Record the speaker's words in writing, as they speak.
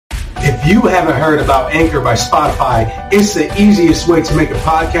If you haven't heard about Anchor by Spotify, it's the easiest way to make a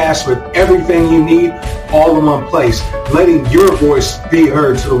podcast with everything you need all in one place, letting your voice be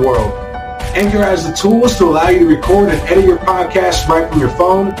heard to the world. Anchor has the tools to allow you to record and edit your podcast right from your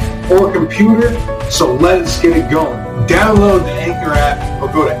phone or computer, so let's get it going. Download the Anchor app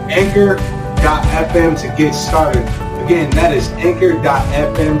or go to anchor.fm to get started. Again, that is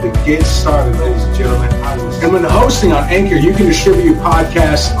anchor.fm to get started, ladies and gentlemen. And when hosting on Anchor, you can distribute your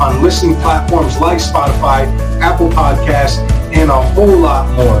podcasts on listening platforms like Spotify, Apple Podcasts, and a whole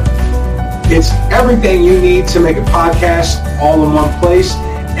lot more. It's everything you need to make a podcast all in one place.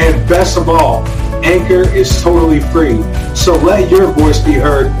 And best of all, Anchor is totally free. So let your voice be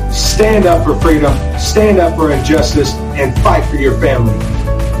heard. Stand up for freedom, stand up for injustice, and fight for your family.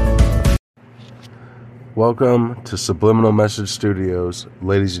 Welcome to Subliminal Message Studios,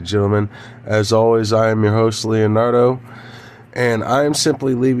 ladies and gentlemen. As always, I am your host, Leonardo, and I am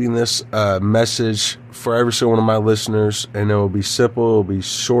simply leaving this message for every single one of my listeners, and it will be simple, it will be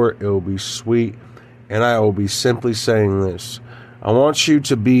short, it will be sweet, and I will be simply saying this. I want you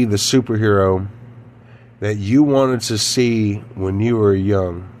to be the superhero that you wanted to see when you were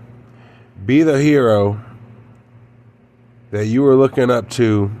young. Be the hero that you were looking up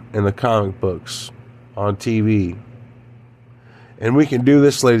to in the comic books, on TV. And we can do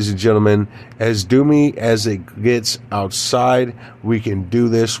this, ladies and gentlemen, as doomy as it gets outside. We can do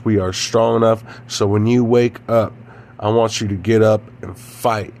this. We are strong enough. So when you wake up, I want you to get up and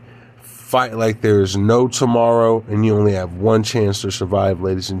fight. Fight like there is no tomorrow, and you only have one chance to survive,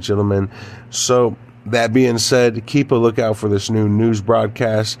 ladies and gentlemen. So that being said, keep a lookout for this new news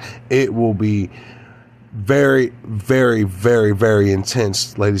broadcast. It will be very, very, very, very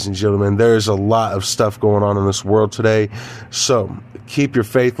intense, ladies and gentlemen. There's a lot of stuff going on in this world today. So keep your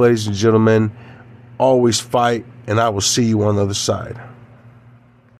faith, ladies and gentlemen. Always fight, and I will see you on the other side.